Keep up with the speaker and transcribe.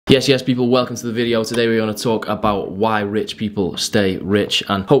Yes, people, welcome to the video. Today we're going to talk about why rich people stay rich,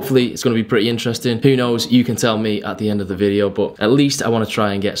 and hopefully it's going to be pretty interesting. Who knows, you can tell me at the end of the video, but at least I want to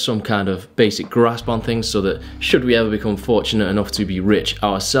try and get some kind of basic grasp on things so that should we ever become fortunate enough to be rich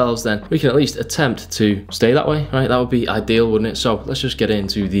ourselves, then we can at least attempt to stay that way, right? That would be ideal, wouldn't it? So let's just get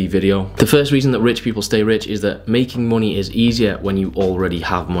into the video. The first reason that rich people stay rich is that making money is easier when you already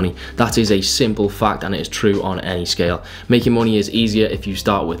have money. That is a simple fact, and it is true on any scale. Making money is easier if you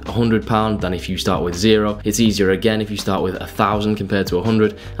start with £100 than if you start with zero. It's easier again if you start with 1,000 compared to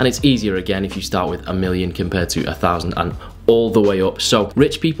 100, and it's easier again if you start with 1,000,000 compared to 1,000, and all the way up. So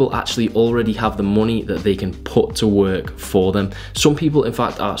rich people actually already have the money that they can put to work for them. Some people, in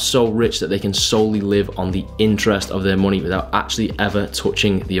fact, are so rich that they can solely live on the interest of their money without actually ever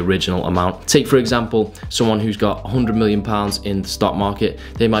touching the original amount. Take, for example, someone who's got £100 million in the stock market.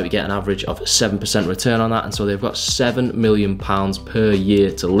 They might be getting an average of 7% return on that, and so they've got £7 million per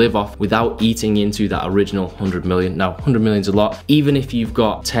year to live off without eating into that original 100 million. Now, 100 million is a lot. Even if you've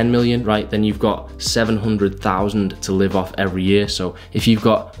got 10 million, right, then you've got 700,000 to live off every year. So if you've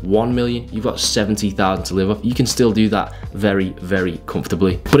got 1 million, you've got 70,000 to live off. You can still do that very, very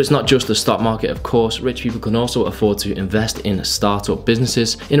comfortably. But it's not just the stock market, of course. Rich people can also afford to invest in startup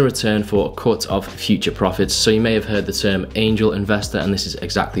businesses in return for a cut of future profits. So you may have heard the term angel investor, and this is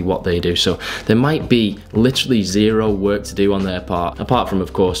exactly what they do. So there might be literally zero work to do on their part, apart from,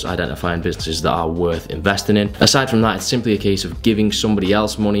 of course, identifying businesses that are worth investing in. Aside from that, it's simply a case of giving somebody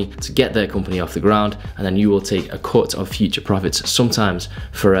else money to get their company off the ground, and then you will take a cut of future profits, sometimes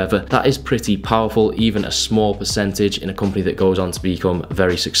forever. That is pretty powerful. Even a small percentage in a company that goes on to become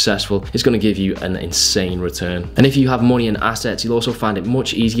very successful is going to give you an insane return. And if you have money and assets, you'll also find it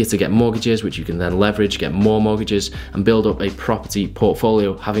much easier to get mortgages, which you can then leverage, get more mortgages, and build up a property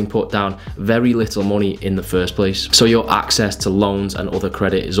portfolio, having put down very little money in the first place. So your access to loans and other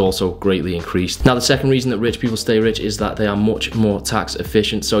credit is also greatly increased. Now, the second reason that rich people stay rich is that they are much more tax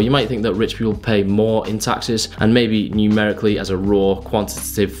efficient. So you might think that rich people pay more in taxes, and maybe numerically as a raw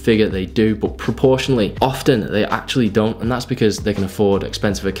quantitative figure they do, but proportionally often they actually don't, and that's because they can afford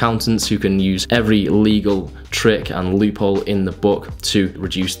expensive accountants who can use every legal trick and loophole in the book to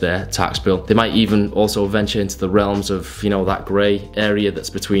reduce their tax bill. They might even also venture into the realms of, you know, that grey area that's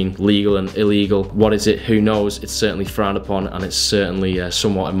between legal and illegal. What is it? Who knows? It's certainly frowned upon, and it's certainly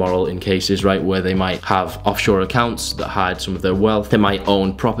somewhat immoral in cases, right, where they might have offshore accounts that hide some of their wealth. They might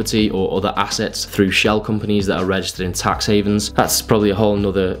own property or other assets through shell companies that are registered in tax havens. That's probably a whole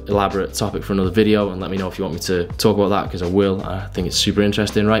nother elaborate topic for another video, and let me know if you want me to talk about that, because I will. I think it's super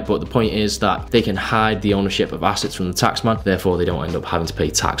interesting, right? But the point is that they can hide the ownership of assets from the taxman, therefore they don't end up having to pay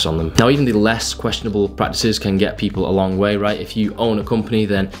tax on them. Now, even the less questionable practices can get people a long way, right? If you own a company,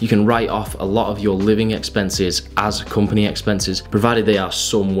 then you can write off a lot of your living expenses as company expenses, provided they are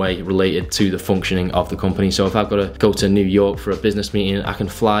some way related to the functioning of the company. So if I've got to go to New York for a business meeting, I can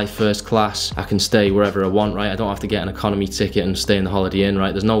fly first class, I can stay wherever I want, right? I don't have to get an economy ticket and stay in the Holiday Inn,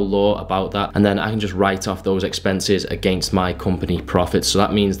 right? There's no law about that, and then I can just write off those expenses against my company profits. So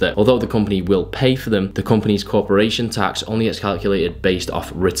that means that although the company will pay for them, the company's corporation tax only gets calculated based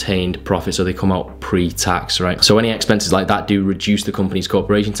off retained profit, so they come out pre-tax, right? So any expenses like that do reduce the company's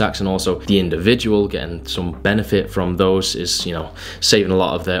corporation tax, and also the individual getting some benefit from those is, you know, saving a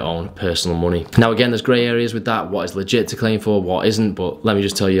lot of their own personal money. Now, again, there's grey areas with that, what is legit to claim for, what isn't, but let me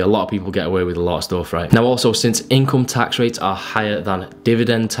just tell you, a lot of people get away with a lot of stuff, right? Now, also, since income tax rates are higher than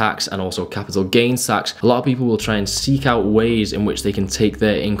dividend tax and also capital gains tax, a lot of people will try and seek out ways in which they can take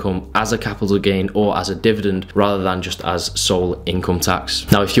their income as a capital gain or as a dividend rather than just as sole income tax.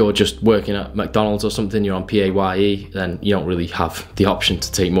 Now, if you're just working at McDonald's or something, you're on PAYE, then you don't really have the option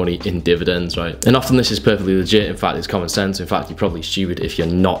to take money in dividends, right? And often this is perfectly legit. In fact, it's common sense. In fact, you're probably stupid if you're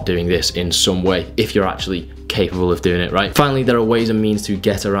not doing this in some way, if you're actually capable of doing it, right? Finally, there are ways and means to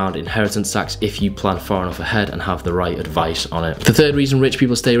get around inheritance tax if you plan far enough ahead and have the right advice on it. The third reason rich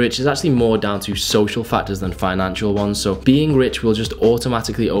people stay rich is actually more down to social factors than financial ones. So being rich will just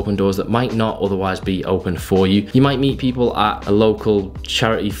automatically open doors that might not otherwise be open for you. You might meet people at a local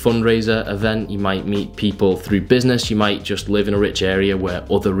charity fundraiser event, you might meet people through business, you might just live in a rich area where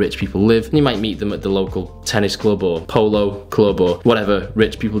other rich people live, and you might meet them at the local tennis club or polo club or whatever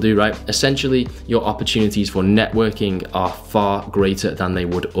rich people do, right? Essentially, your opportunities for for networking are far greater than they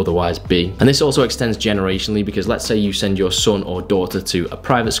would otherwise be. And this also extends generationally, because let's say you send your son or daughter to a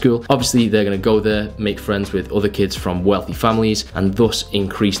private school. Obviously, they're going to go there, make friends with other kids from wealthy families, and thus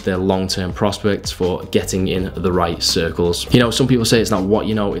increase their long-term prospects for getting in the right circles. You know, some people say it's not what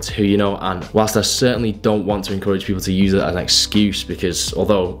you know, it's who you know. And whilst I certainly don't want to encourage people to use it as an excuse, because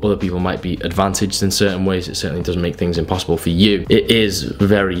although other people might be advantaged in certain ways, it certainly doesn't make things impossible for you. It is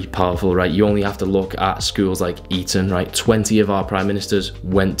very powerful, right? You only have to look at schools like Eton, right? 20 of our prime ministers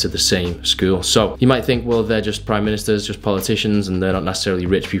went to the same school. So you might think, well, they're just prime ministers, just politicians, and they're not necessarily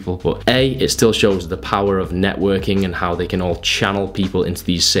rich people. But A, it still shows the power of networking and how they can all channel people into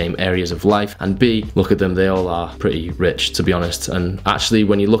these same areas of life. And B, look at them, they all are pretty rich, to be honest. And actually,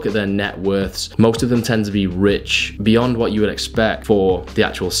 when you look at their net worths, most of them tend to be rich beyond what you would expect for the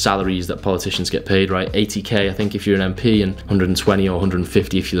actual salaries that politicians get paid, right? 80k, I think, if you're an MP, and 120 or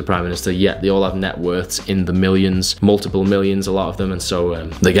 150 if you're the prime minister. Yet they all have net worths in the millions, multiple millions, a lot of them, and so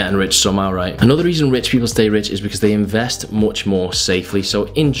they're getting rich somehow, right? Another reason rich people stay rich is because they invest much more safely. So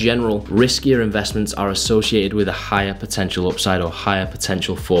in general, riskier investments are associated with a higher potential upside or higher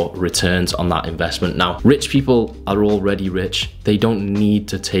potential for returns on that investment. Now, rich people are already rich. They don't need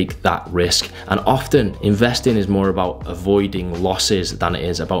to take that risk. And often investing is more about avoiding losses than it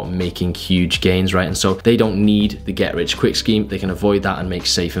is about making huge gains, right? And so they don't need the get rich quick scheme. They can avoid that and make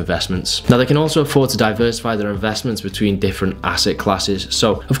safe investments. Now, they can also afford to diversify their investments between different asset classes.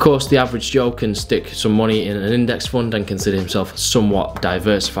 So of course, the average Joe can stick some money in an index fund and consider himself somewhat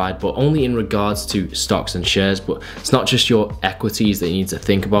diversified, but only in regards to stocks and shares. But it's not just your equities that you need to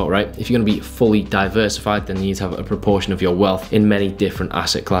think about, right? If you're going to be fully diversified, then you need to have a proportion of your wealth in many different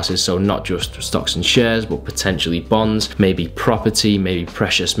asset classes. So not just stocks and shares, but potentially bonds, maybe property, maybe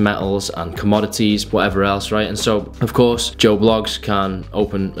precious metals and commodities, whatever else, right? And so of course, Joe Blogs can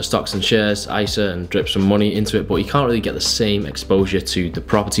open a stocks and shares ISA and drip some money into it, but you can't really get the same exposure to the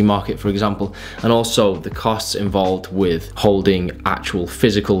property market, for example. And also the costs involved with holding actual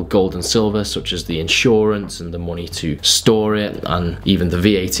physical gold and silver, such as the insurance and the money to store it, and even the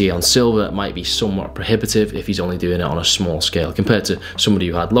VAT on silver might be somewhat prohibitive if he's only doing it on a small scale. Compared to somebody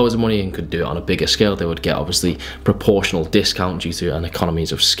who had loads of money and could do it on a bigger scale, they would get obviously proportional discount due to an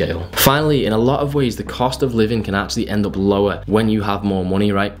economies of scale. Finally, in a lot of ways, the cost of living can actually end up lower when you have more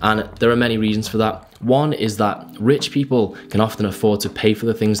money, right? And there are many reasons for that. One is that rich people can often afford to pay for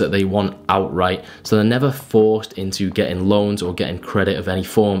the things that they want outright, so they're never forced into getting loans or getting credit of any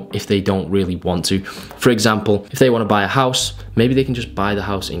form if they don't really want to. For example, if they want to buy a house, maybe they can just buy the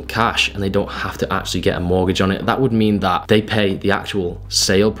house in cash and they don't have to actually get a mortgage on it. That would mean that they pay the actual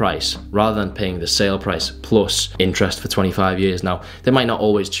sale price rather than paying the sale price plus interest for 25 years. Now, they might not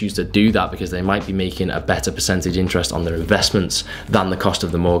always choose to do that because they might be making a better percentage interest on their investments than the cost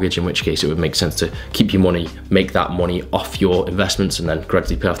of the mortgage, in which case it would make sense to keep your money, make that money off your investments and then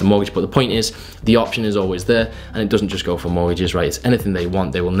gradually pay off the mortgage. But the point is, the option is always there, and it doesn't just go for mortgages, right? It's anything they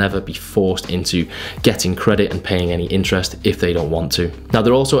want. They will never be forced into getting credit and paying any interest if they don't want to. Now,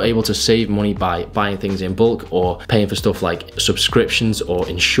 they're also able to save money by buying things in bulk or paying for stuff like subscriptions or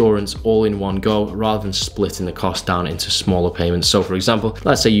insurance all in one go, rather than splitting the cost down into smaller payments. So for example,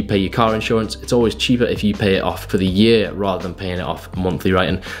 let's say you pay your car insurance, it's always cheaper if you pay it off for the year rather than paying it off monthly, right?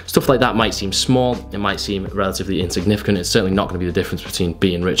 And stuff like that might seem small, it might seem relatively insignificant. It's certainly not going to be the difference between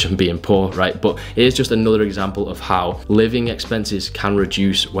being rich and being poor, right? But it is just another example of how living expenses can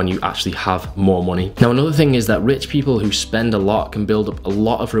reduce when you actually have more money. Now, another thing is that rich people who spend a lot can build up a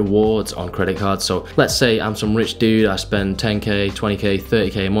lot of rewards on credit cards. So let's say I'm some rich dude, I spend 10k, 20k,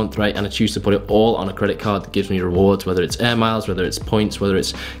 30k a month, right? And I choose to put it all on a credit card that gives me rewards, whether it's air miles, whether it's points, whether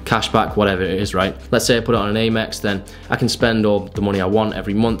it's cashback, whatever it is, right? Let's say I put it on an Amex, then I can spend all the money I want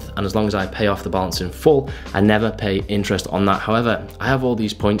every month, and as long as I pay off the balance in full, I never pay interest on that. However, I have all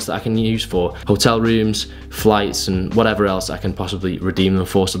these points that I can use for hotel rooms, flights, and whatever else I can possibly redeem them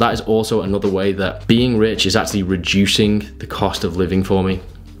for. So that is also another way that being rich is actually reducing the cost of living for me.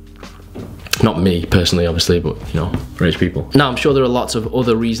 Not me personally, obviously, but you know, rich people. Now, I'm sure there are lots of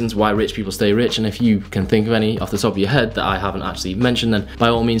other reasons why rich people stay rich, and if you can think of any off the top of your head that I haven't actually mentioned, then by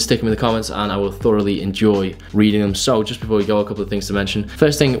all means stick them in the comments and I will thoroughly enjoy reading them. So just before we go, a couple of things to mention.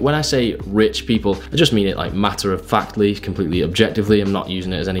 First thing, when I say rich people, I just mean it like matter of factly, completely objectively. I'm not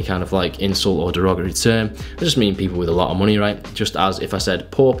using it as any kind of like insult or derogatory term. I just mean people with a lot of money, right? Just as if I said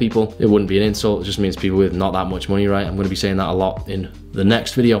poor people, it wouldn't be an insult. It just means people with not that much money, right? I'm going to be saying that a lot in the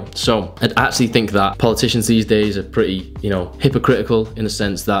next video. So I actually think that politicians these days are pretty, you know, hypocritical in the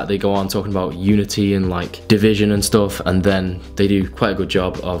sense that they go on talking about unity and like division and stuff, and then they do quite a good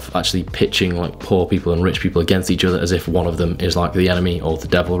job of actually pitching like poor people and rich people against each other as if one of them is like the enemy or the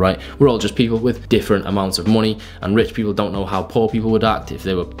devil, right? We're all just people with different amounts of money, and rich people don't know how poor people would act if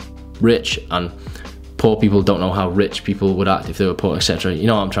they were rich, and poor people don't know how rich people would act if they were poor, etc. You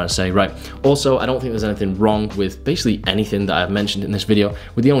know what I'm trying to say, right? Also, I don't think there's anything wrong with basically anything that I've mentioned in this video,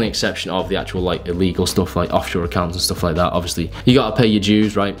 with the only exception of the actual like illegal stuff like offshore accounts and stuff like that. Obviously, you gotta pay your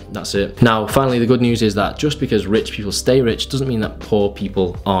dues, right? That's it. Now, finally, the good news is that just because rich people stay rich doesn't mean that poor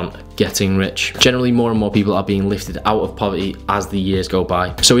people aren't getting rich. Generally, more and more people are being lifted out of poverty as the years go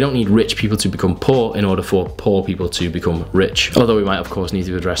by. So we don't need rich people to become poor in order for poor people to become rich. Although we might, of course, need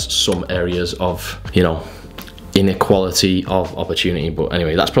to address some areas of, you know, inequality of opportunity. But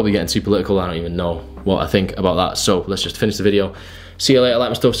anyway, that's probably getting too political. I don't even know what I think about that. So let's just finish the video. See you later. Like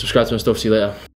my stuff, subscribe to my stuff. See you later.